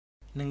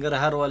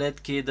ننګرهار ولایت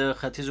کې د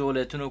ختیځو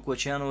ولایتونو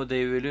کوچیانو د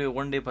یووالي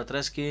غونډې په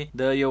ترڅ کې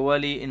د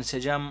یووالي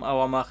انسجام او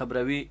عامه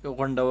خبروي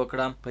غونډه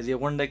وکړه. په دې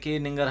غونډه کې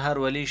ننګرهار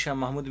والي شاه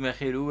محمود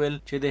میخیل وویل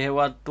چې د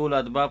هیواد ټول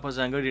اتباع په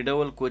ځانګړي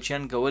ډول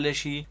کوچیان کولی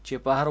شي چې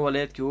په هر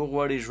ولایت کې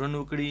وغواړي ژوند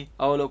وکړي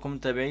او له کوم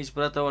تبعیض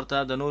پرته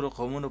ورته د نورو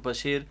قومونو په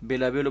څیر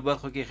بېلابېلو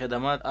برخو کې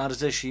خدمات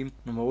عرضه شي.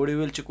 نوموړي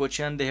ویل چې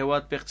کوچیان د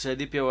هیواد په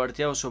اقتصادي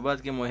پیاوړتیا او ثبات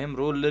کې مهم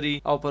رول لري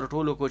او پر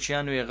ټولو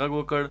کوچیانو یې غږ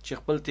وکړ چې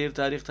خپل تیر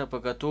تاریخ ته په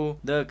کتو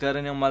د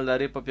کرنې او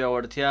مالدارۍ په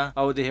پیاوړتیا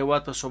او د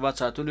هیواد په ثبات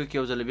ساتلو کې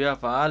یو ځل بیا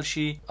فعال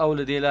شي او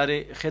له دې لارې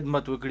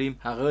خدمت وکړي.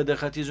 هغه د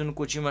ختیځو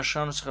کوچي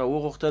مشرانو څخه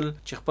وغوښتل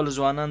چې خپل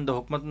ځوانان د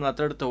حکومت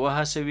ملاتړ ته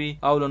وهڅوي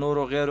او له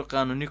نورو غیر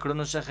قانوني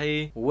کړنو څخه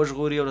یې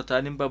وژغوري او د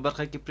تعلیم په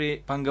برخه کې پرې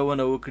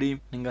پانګونه وکړي.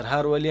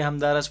 ننګرهار والي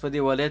همداراز په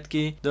دې ولایت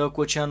کې د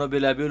کوچیانو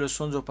بېلابېلو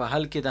ستونزو په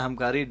حل کې د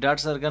همکارۍ ډاډ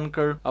څرګند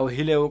کړ او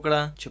هیله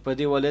وکړه چې په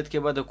دې ولایت کې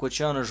به د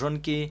کوچیانو ژوند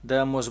کې د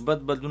مثبت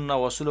بدلون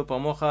راوستلو په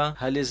موخه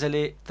هلې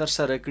ځلې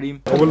ترسره کړي.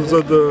 اول زه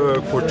د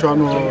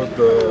کوچیانو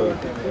د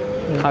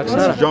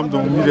انسجام د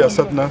عمومي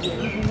ریاست نه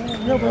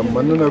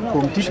مننه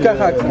کوم چې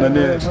نن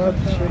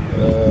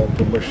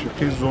په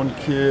مشرقي زون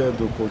کې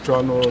د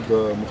کوچیانو د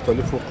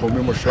مختلفو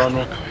قومي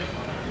مشرانو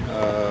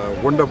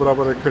غونډه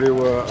برابره کړې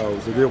وه او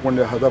د دې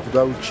غونډې هدف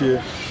دا و چې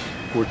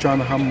کوچیان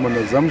هم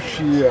منظم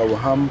شي او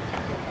هم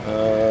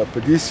په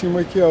دې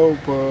سیمه کې او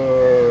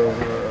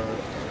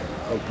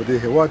په دې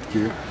هیواد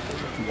کې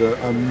د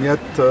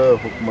امنیت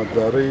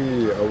حکومتدارۍ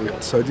او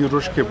اقتصادي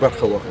رشد کې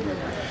برخه واخلي.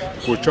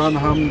 کوچیان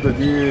هم د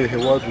دې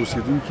هیواد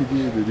اوسیدونکي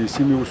دي، د دې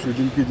سیمې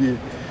اوسیدونکي دي،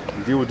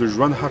 دوی د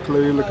ژوند حق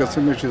لري لکه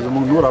څنګه چې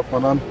زموږ نور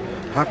افغانان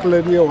حق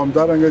لري او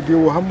همدارنګه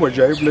دوی هم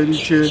وجایب لري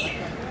چې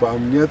په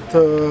امنیت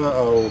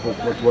او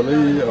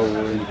حکومتولۍ او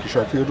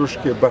انکشافي رشد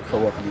کې برخه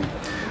واخلي.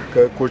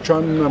 که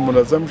کوچیان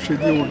منظم شي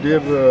دي او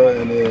ډېر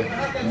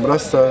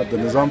مرسته د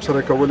نظام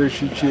سره کولی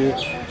شي چې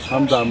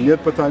هم د امنیت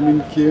په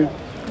تامین کې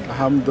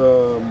هم د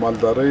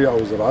مالدارۍ او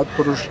زراعت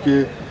په رشد کې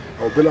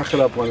او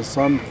بالاخره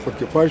افغانستان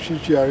خودکفا شي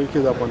چې هغه کې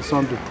د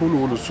افغانستان د ټولو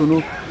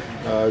ولسونو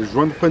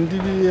ژوند خوندي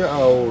وي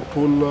او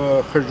ټول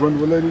ښه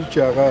ژوند ولري چې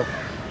هغه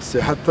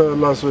صحت ته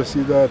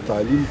لاسرسي ده،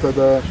 تعلیم ته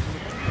ده،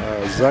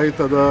 ځای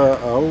ته ده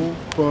او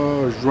په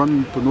ژوند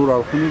په نور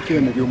اړخونو کې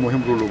دوی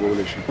مهم رول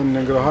لوبولی شي.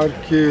 ننګرهار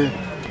کې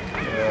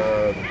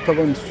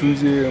طبعا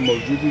ستونزې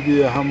موجودې دي،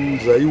 هم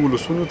ځایي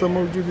ولسونو ته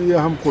موجودې دي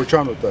هم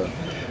کوچیانو ته.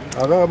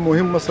 هغه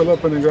مهم مسله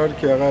په ننګرهار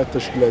کې هغه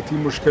تشکیلاتي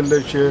مشکل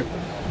دی چې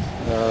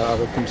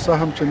هغه کوم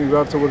سهم چې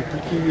ننګرهار ته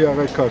ورکړل کېږي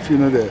هغه کافي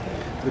نه دی،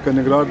 ځکه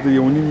ننګرهار د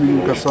 1.5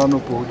 میلیون کسانو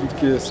په حدود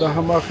کې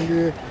سهم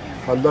اخلي،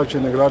 حالدا چې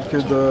ننګرهار کې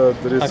د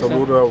 3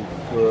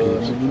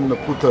 میلیون نه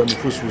پورته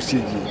نفوس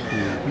اوسېږي.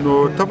 نو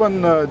طبعا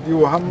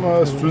دوی هم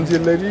ستونزې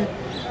لري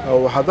او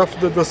هدف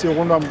د داسې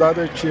غونډو هم دا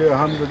دی چې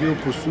هم د دوی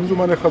په ستونزو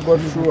باندې خبر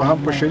شو، هم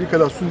په شریکه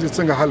دا ستونزې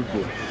څنګه حل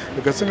کړو.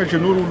 لکه څنګه چې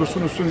نور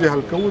ولسونو ستونزې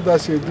حل کوو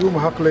داسې دوی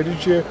هم حق لري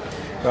چې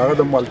هغه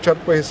د مالچت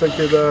په حصه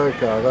کې ده،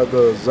 که هغه د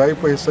ځای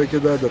په حصه کې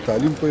ده، د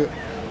تعلیم په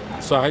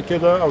ساحه کې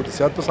ده او د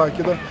سیاست په ساحه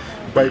کې ده،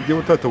 باید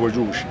دې ته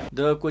توجه وشي.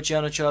 د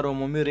کوچیانو چارو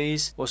عمومي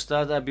رئیس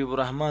استاد حبیب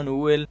الرحمن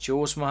وویل چې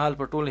اوس مهال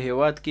په ټول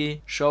هیواد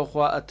کې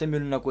شاوخوا 8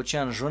 میلیونه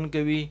کوچیان ژوند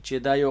کوي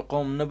چې دا یو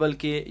قوم نه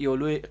بلکې یو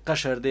لوی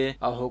قشر دی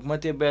او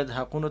حکومت باید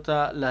حقونو ته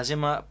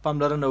لازمه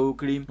پاملرنه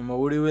وکړي.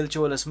 نوموړي ویل چې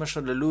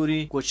ولسمشر له لوري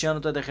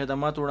کوچیانو ته د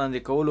خدماتو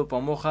وړاندې کولو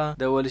په موخه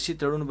د ولسي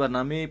تړون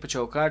برنامې په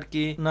چوکاټ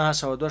کې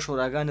 902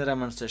 شوراګانې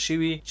رامنځته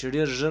شوي چې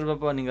ډېر ژر به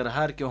په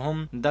ننګرهار کې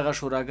هم دغه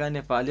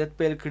شوراګانې فعالیت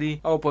پیل کړي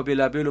او په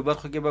بېلابېلو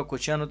برخو کې به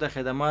کوچیانو ته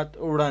خدمات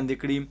وړاندې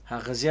کړي.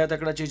 هغه زیاته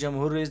کړه چې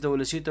جمهور رئیس د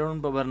ولسي تړون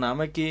په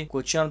برنامه کې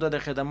کوچیانو ته د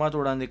خدمات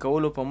وړاندې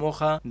کولو په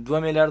موخه 2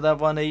 میلیارډ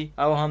افغانۍ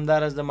او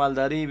همداراز د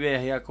مالدارۍ بیا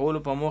احیا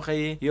کولو په موخه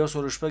یې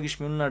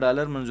 1.6 میلیونه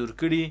ډالر منظور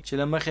کړي چې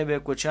له مخې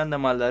به کوچیان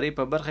د مالدارۍ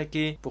په برخه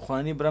کې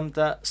پخواني برم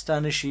ته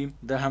ستانه شي.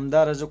 د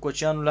همداراز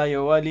کوچیانو لا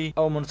یووالي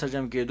او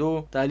منسجم کېدو،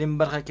 تعلیم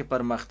برخه کې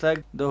پرمختګ،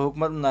 د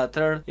حکومت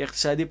ملاتړ،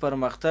 اقتصادي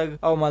پرمختګ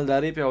او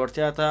مالدارۍ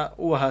پیاوړتیا ته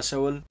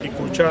وهڅول. د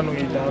کوچیانو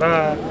اداره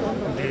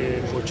د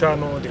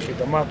کوچیانو د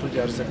خدماتو د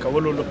عرضه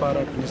کولو لپاره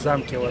په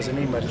نظام کې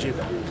یوازینۍ مرجع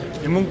ده.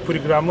 زموږ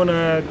پروګرامونه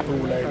په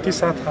ولایتي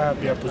سطحه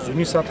بیا په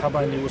زوني سطحه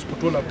باندې اوس په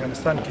ټول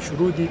افغانستان کې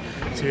شروع دي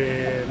چې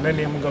نن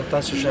یې موږ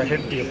تاسو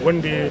شاهد دي.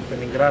 غونډې په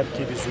ننګرهار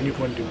کې د زوني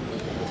غونډې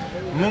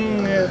موږ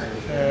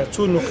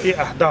څو نقطې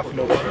اهداف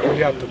لرو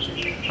کلیاتو کې.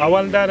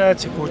 اول دا ده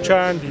چې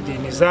کوچیان د دې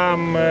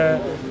نظام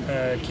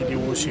کې د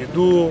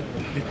اوسېدو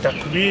د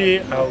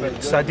تقویې او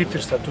اقتصادي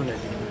فرصتونه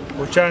دي.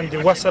 کوچیان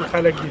د وصل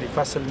خلک دي، د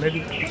فصل نه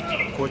دي.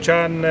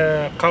 کوچیان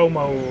قوم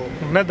او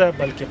نه ده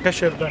بلکې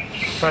قشر ده.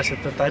 تاسو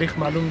ته تاریخ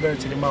معلوم ده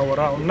چې د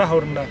ماوراء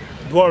النهر نه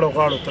دواړو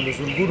غاړو ته له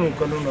زرګونو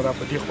کلونو را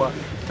په دې خوا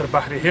تر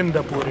بحر هند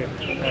پورې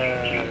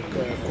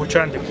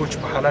کوچیان د کوچ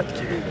په حالت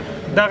کې دي.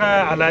 دغه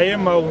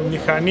علایم او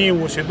نښانې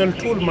اوسېدل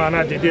ټول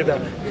معنا د دې ده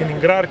چې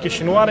ننګرهار کې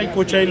شینواری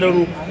کوچی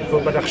لرو، په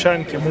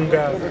بدخشان کې مونږ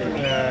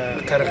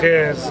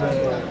قرغیز،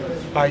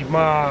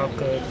 ایماق،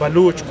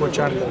 بلوچ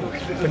کوچیان لرو،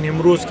 په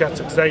نیمروز کې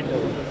اڅکزی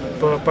لرو،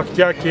 په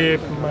پکتیا کې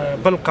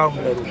بل قوم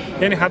لرو.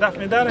 یعنی هدف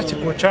مې دا ده چې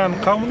کوچیان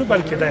قوم نه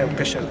بلکې دا یو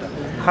قشر ده،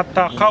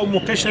 حتی قوم و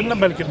قشر نه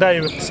بلکې دا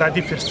یو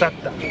اقتصادي فرصت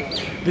ده.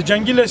 د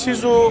جنگي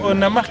لسیزو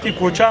نه مخکې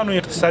کوچیانو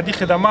اقتصادي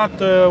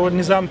خدمات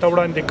نظام ته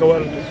وړاندې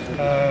کول،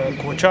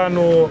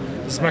 کوچیانو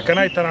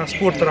ځمکنی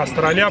ترانسپورت تر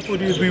استرالیا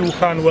پورې دوی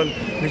وخانول.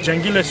 د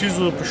جنگي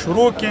لسیزو په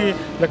شروع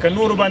کې لکه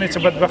نورو باندې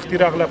چې بدبختي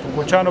راغله، په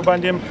کوچیانو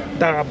باندې هم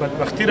دغه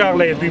بدبختي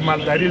راغله، دوی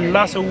مالداري له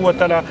لاسه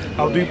ووتله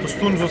او دوی په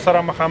ستونزو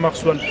سره مخامخ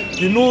سول.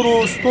 د نورو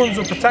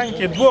ستونزو په څنګ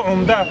کې دوه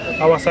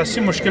عمده او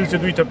اساسي مشکل چې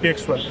دوی ته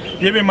پیښ سول،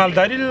 یوې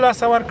مالداري له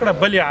لاسه ورکړه،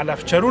 بلې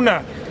علفچرونه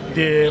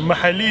د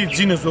محلي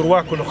ځینو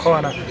زورواکو له خوا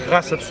نه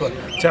غصب سول،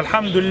 چې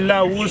الحمدلله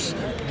اوس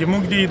د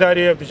موږ د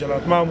ادارې او د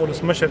جلال مام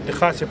ولسمشر د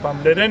خاصې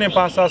پاملرنې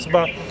په اساس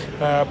به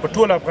په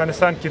ټول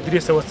افغانستان کې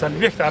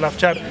 340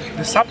 علفچر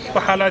د ثبت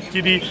په حالت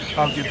کې دي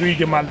او د دوی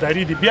د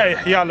مالداري د بیا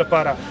احیا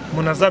لپاره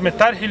منظمې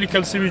طرحې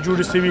لیکل سوي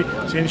جوړې سوي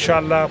چې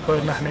انشاءالله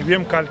په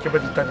 99 کال کې به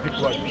د تطبیق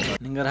وکړي.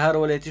 ننګرهار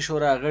ولایتي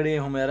شورا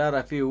غړي همیرا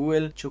رفیع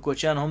وویل چې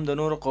کوچیان هم د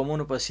نورو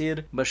قومونو په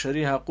څیر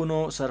بشري حقونو،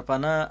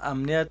 سرپناه،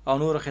 امنیت او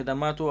نورو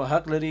خدماتو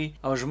حق لري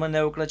او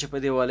ژمنه وکړه چې په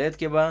دې ولایت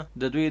کې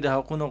به د دوی د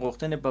حقونو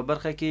غوښتنې په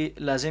برخه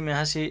کې لازمي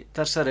هڅې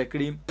ترسره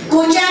کړي.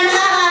 کوچیان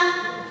هغه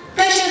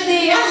کشر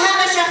دی،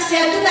 هغه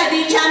شخصیتونه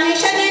دي چې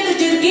همیشه دې د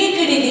جرګې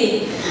کړي دي،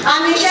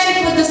 همیشه یې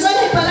په د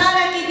صلح په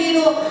لاره کې دي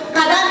نو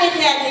قدم یې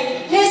خیر دی،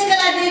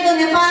 هېڅکله دې د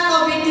نفاق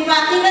او بې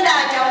اتفاقي نه ده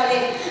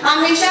اچولې،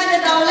 همیشه د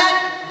دولت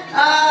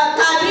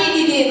تابع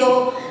دي.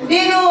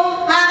 دې نو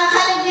هغه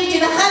خلک دي چې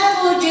د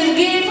خلکو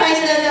جرګې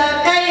فیصله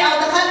کوي او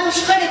د خلکو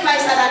شخړې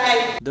فیصله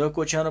کوي. د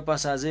کوچیانو په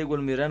اساسي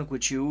ګل میران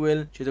کوچي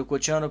وویل چې د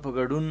کوچیانو په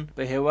ګډون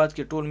په هیواد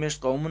کې ټول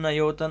میشت قومونه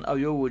یو تن او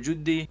یو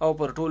وجود دي او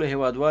پر ټولو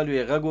هیوادوالو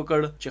یې غږ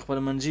وکړ چې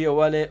خپلمنځي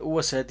یووالی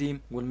وساتي.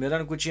 ګل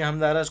میران کوچي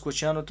همداراز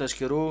کوچیانو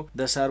تذکرو،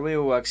 د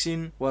څارویو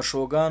واکسین،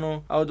 ورشوګانو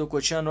او د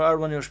کوچیانو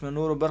اړوند یو شمېر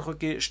نورو برخو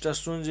کې شته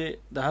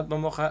ستونزې د حل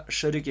په موخه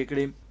شریکې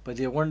کړې. په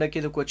دې غونډه کې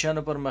د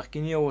کوچیانو پر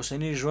مخکینی او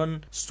اوسني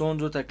ژوند،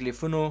 ستونزو،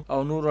 تکلیفونو او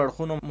نورو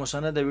اړخونو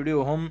مستنده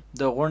ویډیو هم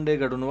د غونډې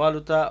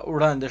ګډونوالو ته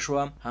وړاندې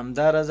شوه.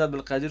 همداراز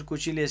عبدالقادر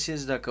کوچي لیسې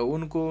زده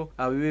کوونکو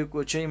او یوې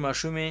کوچۍ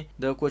ماشومې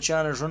د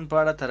کوچیانو ژوند په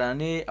اړه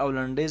ترانې او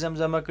لنډۍ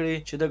زمزمه کړې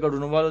چې د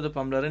ګډونوالو د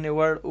پاملرنې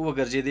وړ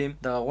وګرځېدې.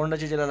 دغه غونډه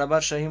چې جلال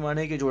آباد شاهي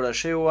ماڼۍ کې جوړه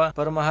شوې وه،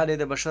 پر مهال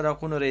د بشر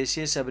حقونو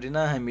رئیسې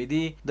صبرینا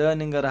حمیدي، د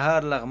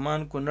ننګرهار،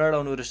 لغمان، کونړ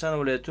او نورستان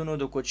ولایتونو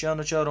د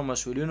کوچیانو چارو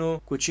مسؤلینو،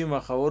 کوچي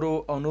مخورو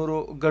او نورو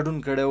ګډون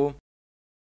کړی و.